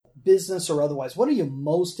business or otherwise, what are you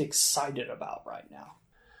most excited about right now?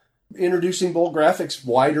 Introducing Bolt Graphics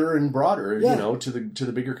wider and broader, to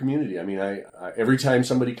the bigger community. I mean, I every time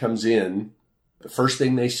somebody comes in, the first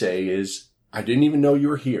thing they say is, "I didn't even know you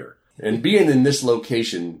were here." And being in this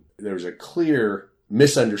location, there's a clear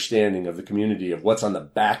misunderstanding of the community of what's on the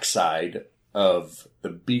backside of the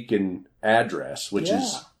Beacon address, which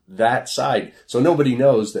is that side. So nobody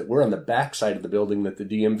knows that we're on the backside of the building that the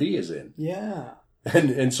DMV is in. Yeah.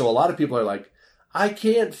 And so a lot of people are like, "I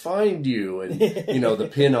can't find you." And, the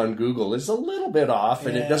pin on Google is a little bit off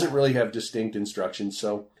and it doesn't really have distinct instructions.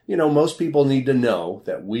 So, most people need to know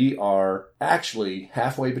that we are actually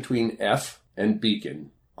halfway between F and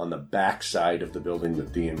Beacon on the back side of the building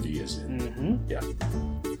that DMV is in. Mm-hmm. Yeah.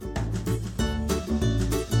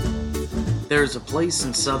 There's a place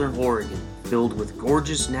in Southern Oregon filled with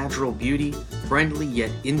gorgeous natural beauty, friendly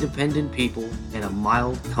yet independent people, and a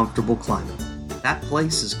mild, comfortable climate. That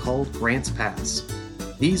place is called Grants Pass.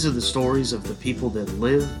 These are the stories of the people that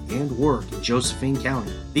live and work in Josephine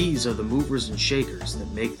County. These are the movers and shakers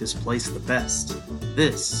that make this place the best.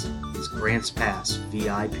 This is Grants Pass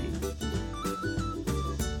VIP.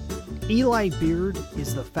 Eli Beard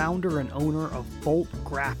is the founder and owner of Bolt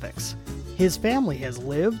Graphics. His family has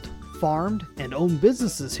lived, farmed, and owned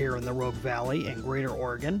businesses here in the Rogue Valley and Greater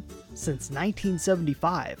Oregon since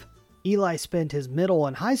 1975. Eli spent his middle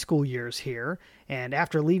and high school years here, and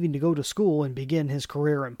after leaving to go to school and begin his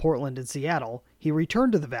career in Portland and Seattle, he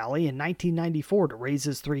returned to the Valley in 1994 to raise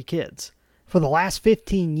his 3 kids. For the last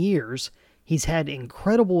 15 years, he's had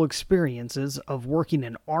incredible experiences of working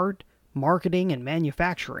in art, marketing, and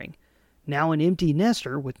manufacturing. Now an empty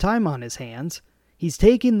nester with time on his hands, he's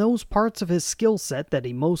taken those parts of his skill set that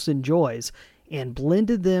he most enjoys and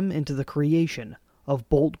blended them into the creation of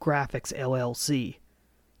Bolt Graphics LLC.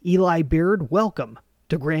 Eli Beard, welcome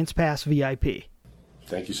to Grants Pass VIP.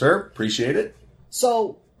 Thank you, sir. Appreciate it.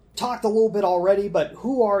 So, talked a little bit already, but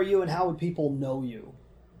who are you and how would people know you?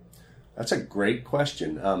 That's a great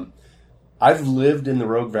question. I've lived in the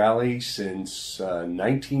Rogue Valley since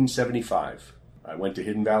 1975. I went to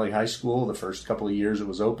Hidden Valley High School the first couple of years it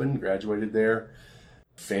was open, graduated there.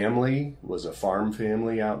 Family was a farm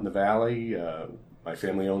family out in the valley. My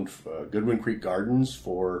family owned Goodwin Creek Gardens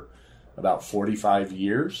for about 45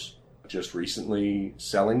 years, just recently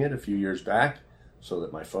selling it a few years back so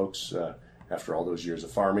that my folks, after all those years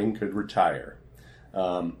of farming, could retire.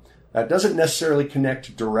 That doesn't necessarily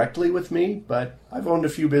connect directly with me, but I've owned a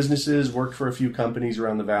few businesses, worked for a few companies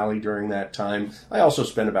around the valley during that time. I also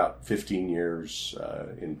spent about 15 years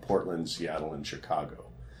in Portland, Seattle, and Chicago.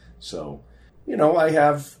 So, I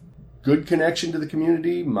have good connection to the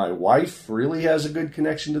community. My wife really has a good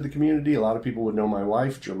connection to the community. A lot of people would know my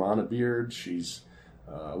wife, Germana Beard. She's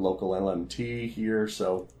a local LMT here.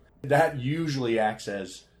 So that usually acts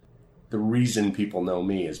as the reason people know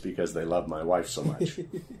me, is because they love my wife so much.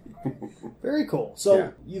 Very cool.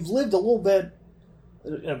 So You've lived a little bit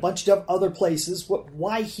in a bunch of other places.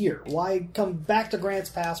 Why here? Why come back to Grants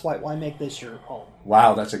Pass? Why make this your home?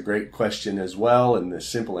 Wow, that's a great question as well. And the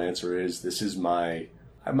simple answer is this is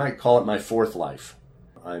I might call it my fourth life.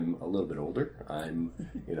 I'm a little bit older.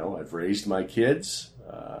 I've raised my kids.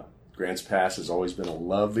 Grants Pass has always been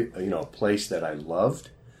a place that I loved.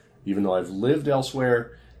 Even though I've lived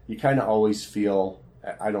elsewhere, you kind of always feel,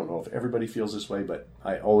 I don't know if everybody feels this way, but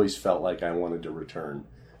I always felt like I wanted to return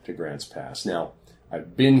to Grants Pass. Now,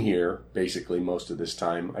 I've been here basically most of this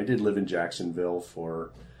time. I did live in Jacksonville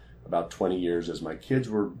for about 20 years as my kids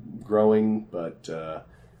were growing, but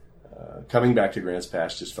coming back to Grants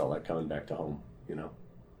Pass just felt like coming back to home,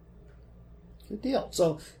 Good deal.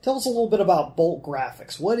 So tell us a little bit about Bolt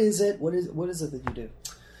Graphics. What is it? What is it that you do?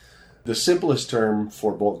 The simplest term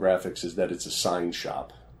for Bolt Graphics is that it's a sign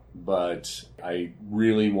shop, but I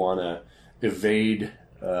really want to evade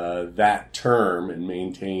that term and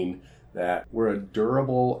maintain that we're a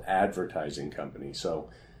durable advertising company. So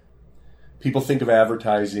people think of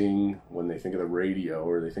advertising when they think of the radio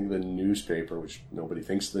or they think of the newspaper, which nobody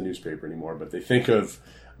thinks of the newspaper anymore, but they think of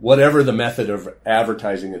whatever the method of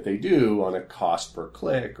advertising that they do on a cost per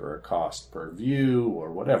click or a cost per view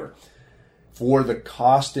or whatever. For the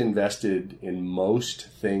cost invested in most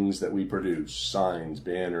things that we produce, signs,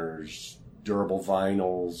 banners, durable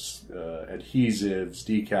vinyls, adhesives,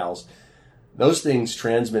 decals, those things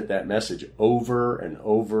transmit that message over and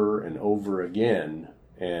over and over again.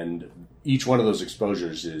 And each one of those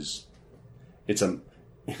exposures it's an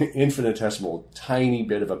infinitesimal, tiny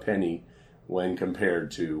bit of a penny when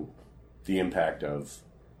compared to the impact of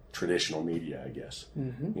traditional media, I guess.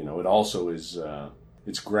 Mm-hmm. It also is,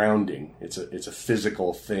 it's grounding. It's a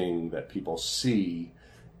physical thing that people see,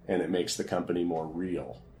 and it makes the company more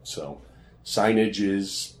real. So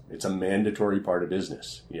signage it's a mandatory part of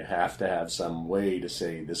business. You have to have some way to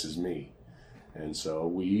say, this is me. And so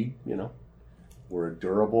we're a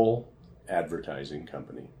durable advertising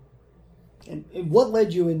company. And what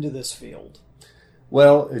led you into this field?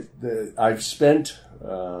 Well, I've spent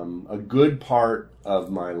a good part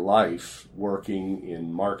of my life working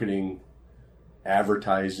in marketing,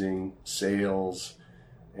 advertising, sales,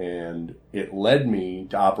 and it led me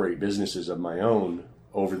to operate businesses of my own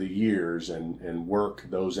over the years and work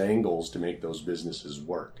those angles to make those businesses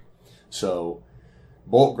work. So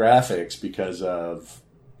Bolt Graphics, because of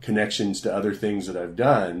connections to other things that I've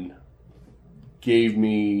done, gave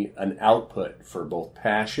me an output for both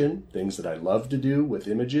passion, things that I love to do with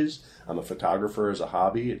images. I'm a photographer as a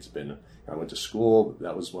hobby. I went to school.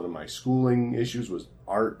 That was one of my schooling issues, was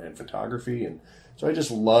art and photography. And so I just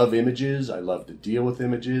love images. I love to deal with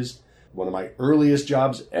images. One of my earliest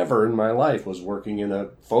jobs ever in my life was working in a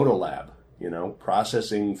photo lab,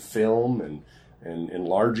 processing film and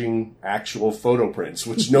enlarging actual photo prints,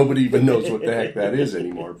 which nobody even knows what the heck that is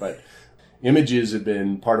anymore. But images have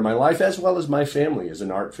been part of my life, as well as my family, as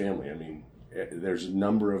an art family. I mean, there's a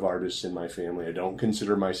number of artists in my family. I don't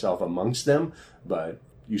consider myself amongst them, but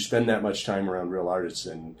you spend that much time around real artists,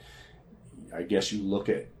 and I guess you look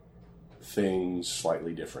at things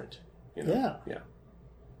slightly different. Yeah. Yeah.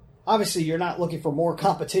 Obviously, you're not looking for more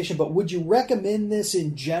competition, but would you recommend this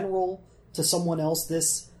in general to someone else,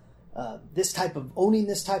 this type of owning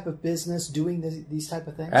this type of business, doing these type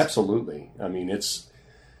of things? Absolutely. I mean, it's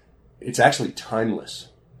actually timeless.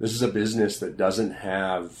 This is a business that doesn't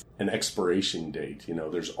have an expiration date.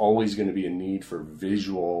 There's always going to be a need for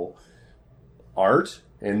visual art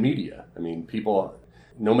and media. I mean, people,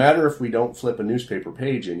 no matter if we don't flip a newspaper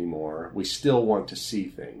page anymore, we still want to see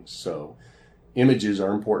things. So images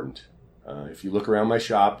are important. If you look around my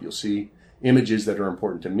shop, you'll see images that are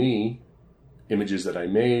important to me, images that I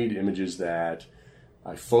made, images that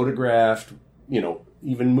I photographed,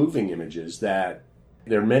 even moving images that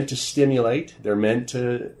they're meant to stimulate, they're meant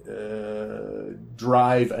to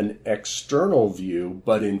drive an external view,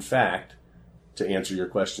 but in fact, to answer your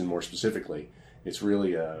question more specifically, it's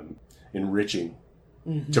really enriching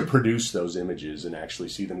to produce those images and actually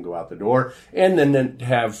see them go out the door, and then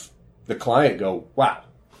have the client go, wow,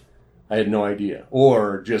 I had no idea.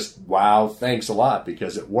 Or just, wow, thanks a lot,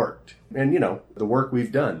 because it worked. And, the work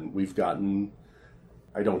we've done,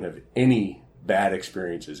 I don't have any bad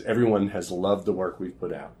experiences. Everyone has loved the work we've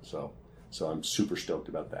put out. So I'm super stoked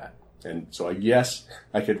about that. And so yes,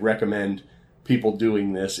 I could recommend people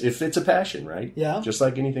doing this if it's a passion, right? Yeah. Just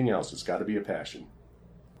like anything else, it's got to be a passion.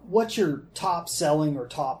 What's your top selling or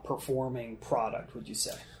top performing product, would you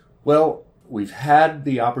say? Well, we've had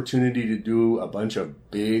the opportunity to do a bunch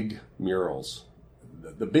of big murals.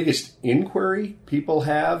 The biggest inquiry people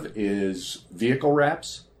have is vehicle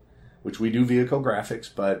wraps, which we do vehicle graphics,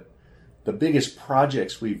 but the biggest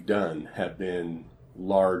projects we've done have been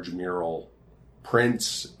large mural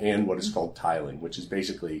prints and what is called tiling, which is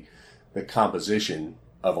basically the composition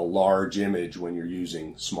of a large image when you're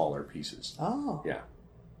using smaller pieces. Oh. Yeah.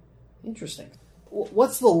 Interesting.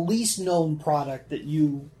 What's the least known product that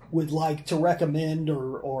you would like to recommend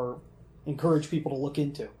or encourage people to look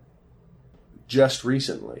into? Just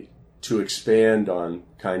recently, to expand on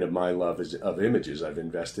kind of my love of images, I've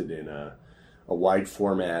invested in a wide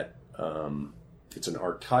format. It's an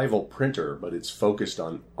archival printer, but it's focused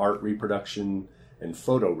on art reproduction and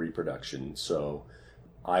photo reproduction. So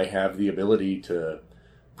I have the ability to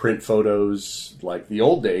print photos like the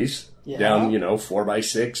old days, down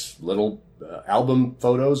 4x6 little album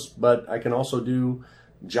photos, but I can also do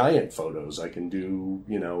giant photos. I can do,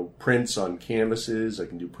 prints on canvases. I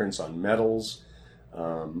can do prints on metals,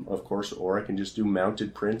 of course, or I can just do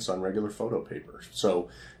mounted prints on regular photo paper. So,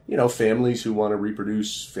 families who want to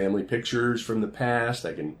reproduce family pictures from the past,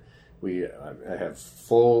 I have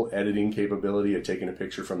full editing capability of taking a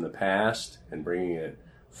picture from the past and bringing it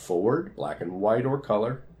forward, black and white or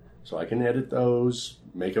color. So I can edit those,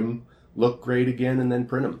 make them look great again, and then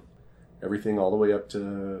print them. Everything all the way up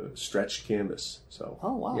to stretched canvas. So,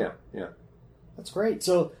 oh, wow. Yeah. That's great.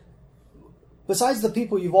 So besides the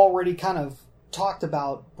people you've already kind of talked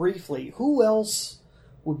about briefly, who else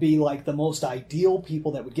would be like the most ideal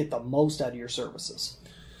people that would get the most out of your services?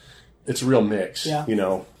 It's a real mix. Yeah.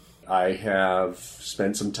 I have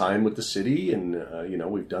spent some time with the city, and,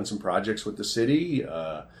 we've done some projects with the city.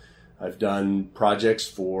 I've done projects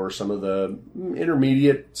for some of the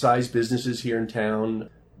intermediate-sized businesses here in town.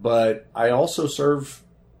 But I also serve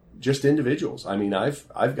just individuals. I mean,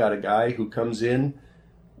 I've got a guy who comes in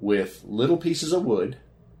with little pieces of wood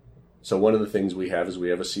So one of the things we have is we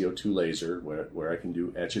have a CO2 laser where I can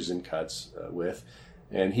do etches and cuts with.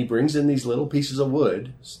 And he brings in these little pieces of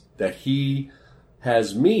wood that he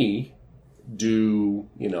has me do,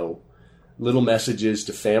 little messages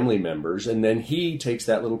to family members. And then he takes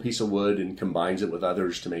that little piece of wood and combines it with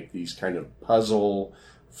others to make these kind of puzzle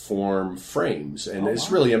form frames. And it's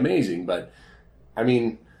really amazing. But, I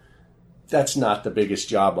mean, that's not the biggest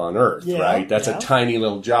job on earth, right? That's a tiny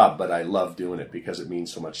little job, but I love doing it because it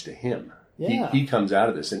means so much to him. Yeah. He comes out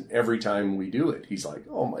of this, and every time we do it, he's like,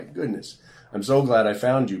 oh my goodness, I'm so glad I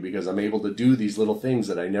found you because I'm able to do these little things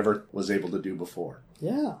that I never was able to do before.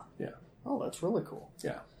 Yeah. Yeah. Oh, that's really cool.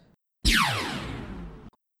 Yeah.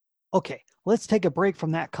 Okay, let's take a break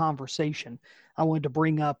from that conversation. I wanted to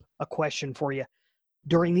bring up a question for you.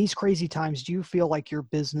 During these crazy times, do you feel like your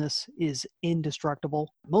business is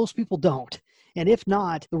indestructible? Most people don't. And if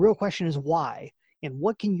not, the real question is why? And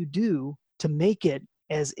what can you do to make it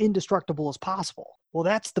as indestructible as possible? Well,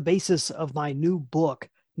 that's the basis of my new book,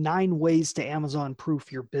 9 Ways to Amazon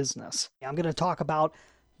Proof Your Business. I'm going to talk about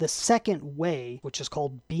the second way, which is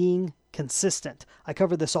called being consistent. I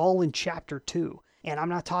cover this all in chapter 2. And I'm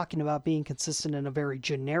not talking about being consistent in a very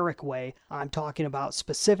generic way. I'm talking about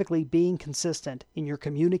specifically being consistent in your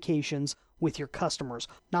communications with your customers.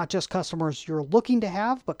 Not just customers you're looking to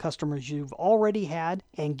have, but customers you've already had,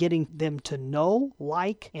 and getting them to know,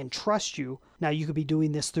 like, and trust you. Now, you could be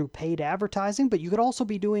doing this through paid advertising, but you could also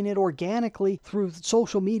be doing it organically through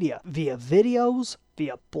social media, via videos,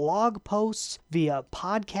 via blog posts, via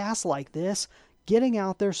podcasts like this, getting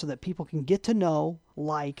out there so that people can get to know,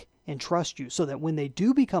 like, and trust you, so that when they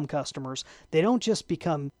do become customers, they don't just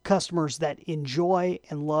become customers that enjoy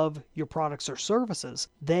and love your products or services.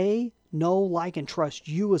 They know, like, and trust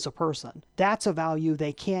you as a person. That's a value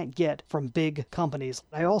they can't get from big companies.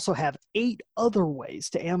 I also have 8 other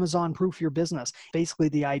ways to Amazon proof your business. Basically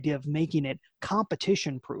the idea of making it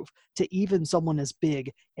competition proof to even someone as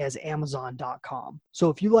big as Amazon.com.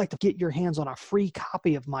 So if you'd like to get your hands on a free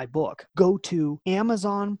copy of my book, go to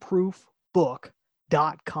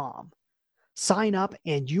AmazonProofBook.com. Sign up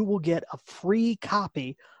and you will get a free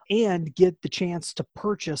copy and get the chance to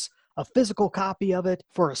purchase a physical copy of it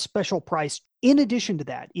for a special price. In addition to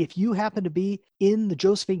that, if you happen to be in the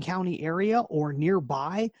Josephine County area or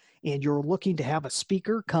nearby and you're looking to have a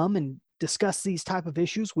speaker come and discuss these type of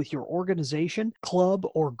issues with your organization, club,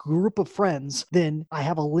 or group of friends, then I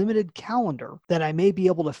have a limited calendar that I may be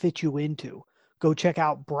able to fit you into. Go check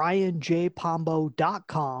out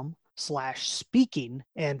brianjpombo.com/speaking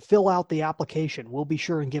and fill out the application. We'll be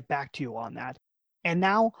sure and get back to you on that. And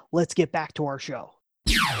now let's get back to our show.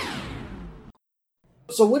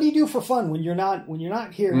 So what do you do for fun when you're not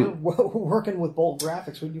here working with Bolt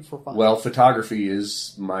Graphics? What do you do for fun? Well, photography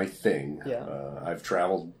is my thing. Yeah. I've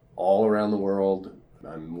traveled all around the world.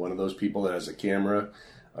 I'm one of those people that has a camera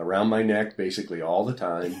around my neck basically all the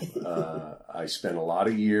time. I spent a lot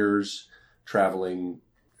of years traveling.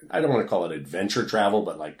 I don't want to call it adventure travel,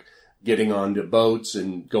 but like getting onto boats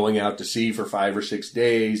and going out to sea for 5 or 6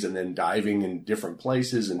 days and then diving in different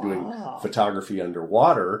places and doing photography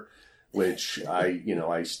underwater, which I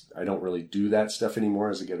don't really do that stuff anymore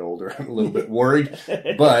as I get older. I'm a little bit worried,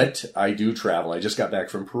 but I do travel. I just got back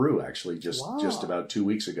from Peru actually just about 2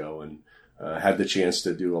 weeks ago and had the chance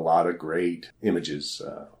to do a lot of great images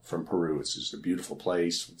from Peru. It's just a beautiful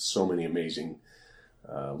place with so many amazing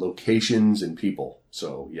locations and people.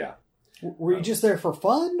 So yeah. Were you just there for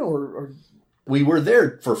fun or? We were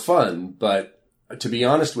there for fun, but to be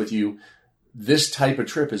honest with you, this type of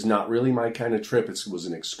trip is not really my kind of trip. It was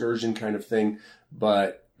an excursion kind of thing,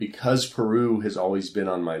 but because Peru has always been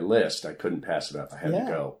on my list, I couldn't pass it up. I had to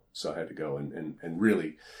go. So I had to go and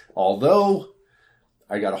really, although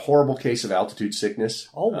I got a horrible case of altitude sickness.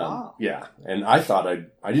 Oh, wow. Yeah. And I thought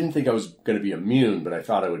I didn't think I was going to be immune, but I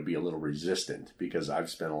thought I would be a little resistant because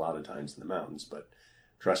I've spent a lot of times in the mountains. But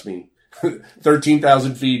trust me,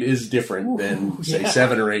 13,000 feet is different than say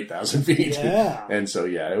 7,000 or 8,000 feet. Yeah. And so,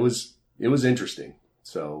 yeah, it was interesting.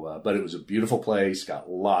 So, but it was a beautiful place,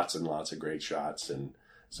 got lots and lots of great shots. And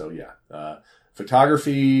so, yeah,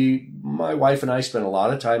 photography, my wife and I spend a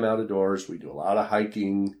lot of time outdoors. We do a lot of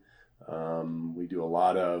hiking. We do a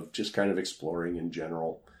lot of just kind of exploring in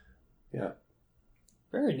general. Yeah.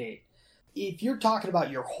 Very neat. If you're talking about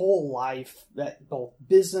your whole life, that both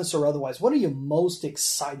business or otherwise, what are you most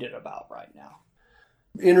excited about right now?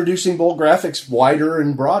 Introducing Bolt Graphics wider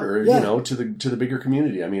and broader, to the bigger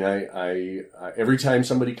community. I mean, I every time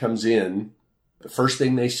somebody comes in, the first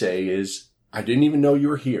thing they say is, "I didn't even know you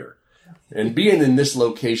were here." And being in this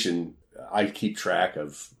location, I keep track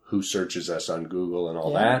of who searches us on Google and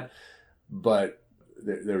all that. But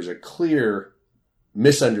there's a clear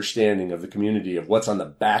misunderstanding of the community of what's on the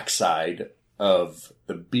backside of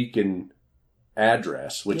the Beacon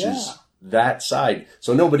address, which is that side.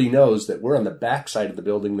 So nobody knows that we're on the backside of the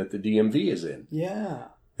building that the DMV is in. Yeah.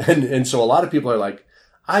 And so a lot of people are like,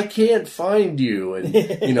 I can't find you. And,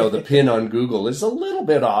 the pin on Google is a little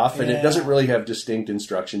bit off and it doesn't really have distinct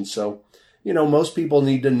instructions. So, most people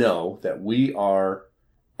need to know that we are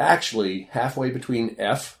actually halfway between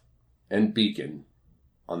F and Beacon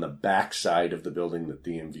on the back side of the building that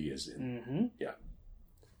DMV is in. Mm-hmm. Yeah.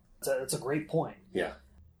 That's a great point. Yeah.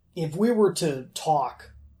 If we were to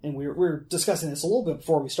talk, and we were discussing this a little bit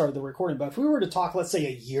before we started the recording, but if we were to talk, let's say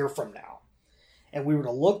a year from now, and we were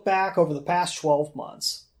to look back over the past 12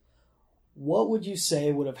 months, what would you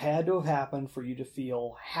say would have had to have happened for you to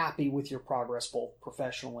feel happy with your progress, both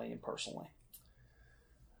professionally and personally?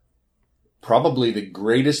 Probably the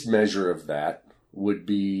greatest measure of that would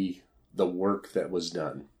be the work that was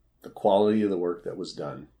done, the quality of the work that was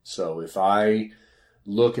done. So if I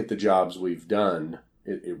look at the jobs we've done,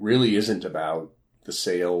 it really isn't about the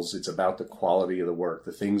sales. It's about the quality of the work,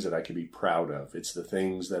 the things that I can be proud of. It's the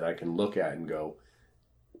things that I can look at and go,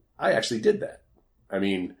 I actually did that. I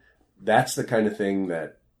mean, that's the kind of thing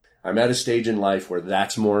that I'm at a stage in life where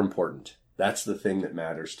that's more important. That's the thing that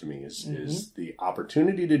matters to me is the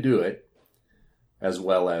opportunity to do it, as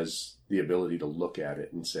well as the ability to look at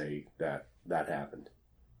it and say that happened.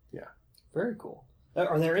 Yeah. Very cool.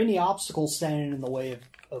 Are there any obstacles standing in the way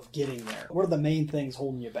of getting there? What are the main things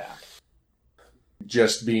holding you back?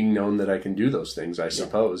 Just being known that I can do those things, I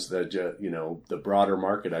suppose. That the broader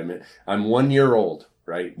market I'm 1 year old,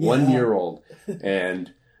 right? Yeah. 1 year old.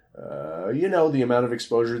 And, the amount of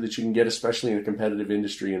exposure that you can get, especially in a competitive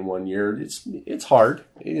industry in 1 year, it's hard.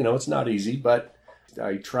 It's not easy, but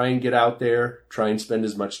I try and get out there, try and spend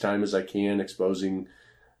as much time as I can exposing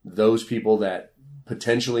those people that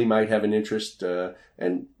potentially might have an interest.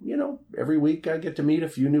 And every week I get to meet a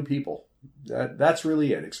few new people. That's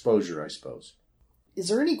really it. Exposure, I suppose. Is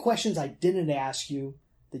there any questions I didn't ask you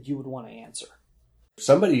that you would want to answer?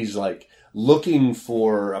 Somebody's like looking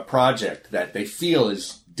for a project that they feel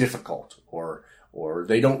is difficult or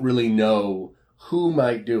they don't really know who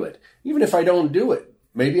might do it. Even if I don't do it,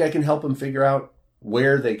 maybe I can help them figure out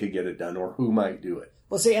where they could get it done or who might do it.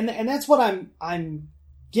 Well, see, and that's what I'm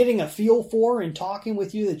getting a feel for in talking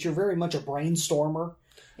with you, that you're very much a brainstormer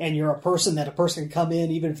and you're a person can come in,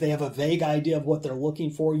 even if they have a vague idea of what they're looking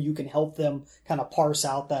for, you can help them kind of parse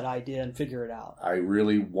out that idea and figure it out. I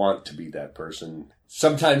really want to be that person.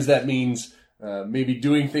 Sometimes that means maybe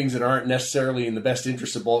doing things that aren't necessarily in the best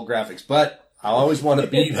interest of Bolt Graphics, but I always want to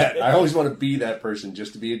be that. I always want to be that person,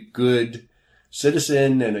 just to be a good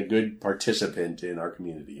citizen and a good participant in our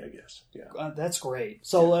community, I guess. Yeah, that's great.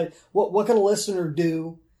 So what can a listener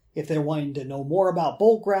do if they're wanting to know more about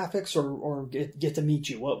Bolt Graphics or get to meet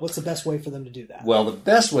you? What's the best way for them to do that? Well, the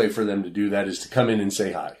best way for them to do that is to come in and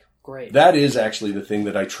say hi. Great. That is actually the thing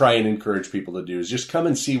that I try and encourage people to do, is just come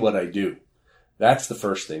and see what I do. That's the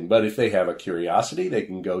first thing. But if they have a curiosity, they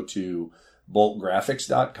can go to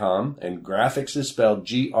boltgraphics.com, and graphics is spelled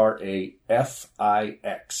GRAFIX.com.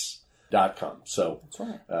 So that's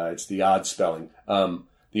right. It's the odd spelling.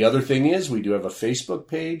 The other thing is we do have a Facebook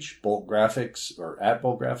page, Bolt Graphics, or at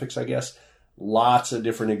Bolt Graphics, I guess. Lots of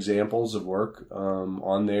different examples of work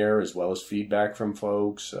on there, as well as feedback from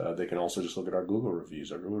folks. They can also just look at our Google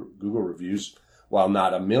reviews. Our Google reviews, while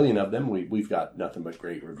not a million of them, we've got nothing but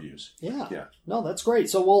great reviews. Yeah. No, that's great.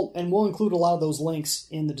 So we'll include a lot of those links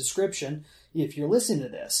in the description if you're listening to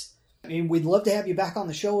this. I mean, we'd love to have you back on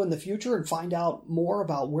the show in the future and find out more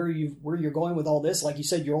about where you're going with all this. Like you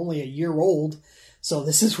said, you're only a year old, so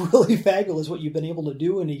this is really fabulous what you've been able to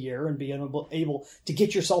do in a year and being able to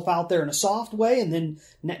get yourself out there in a soft way, and then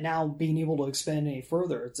now being able to expand any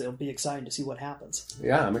further. It'll be exciting to see what happens.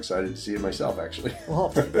 Yeah, I'm excited to see it myself, actually. Well,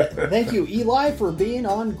 thank you, Eli, for being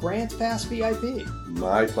on Grants Pass VIP.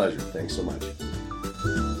 My pleasure. Thanks so much.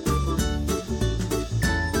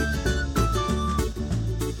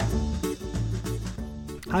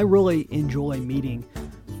 I really enjoy meeting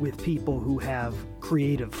with people who have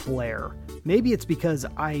creative flair. Maybe it's because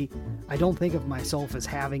I don't think of myself as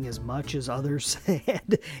having as much as others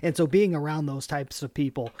had, and so being around those types of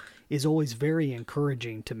people is always very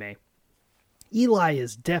encouraging to me. Eli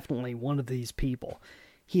is definitely one of these people.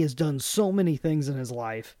 He has done so many things in his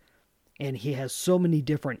life, and he has so many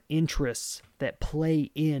different interests that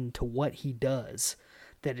play into what he does,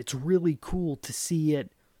 that it's really cool to see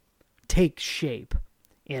it take shape.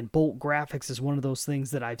 And Bolt Graphics is one of those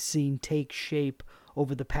things that I've seen take shape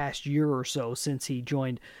over the past year or so since he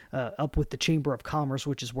joined up with the Chamber of Commerce,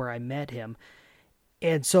 which is where I met him.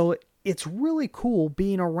 And so it's really cool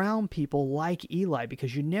being around people like Eli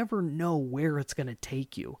because you never know where it's going to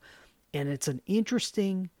take you. And it's an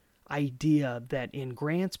interesting idea that in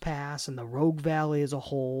Grants Pass and the Rogue Valley as a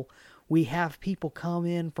whole, we have people come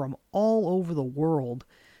in from all over the world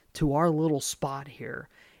to our little spot here.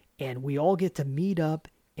 And we all get to meet up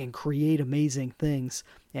and create amazing things.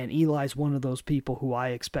 And Eli's one of those people who I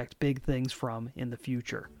expect big things from in the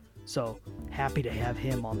future. So happy to have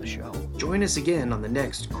him on the show. Join us again on the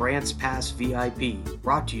next Grants Pass VIP,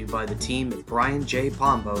 brought to you by the team at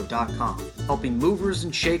BrianJPombo.com, helping movers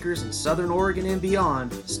and shakers in Southern Oregon and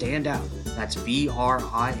beyond stand out. That's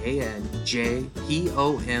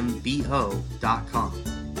BrianJPombo.com.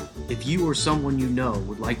 If you or someone you know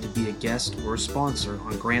would like to be a guest or a sponsor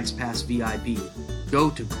on Grants Pass VIP, go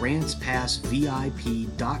to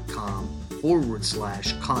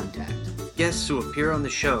GrantsPassVIP.com/contact. Guests who appear on the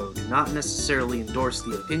show do not necessarily endorse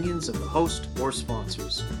the opinions of the host or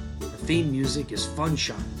sponsors. The theme music is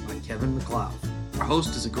Funshine by Kevin MacLeod. Our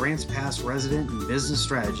host is a Grants Pass resident and business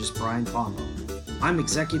strategist, Brian Pombo. I'm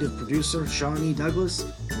executive producer Sean E. Douglas.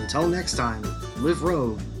 Until next time, live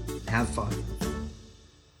rogue and have fun.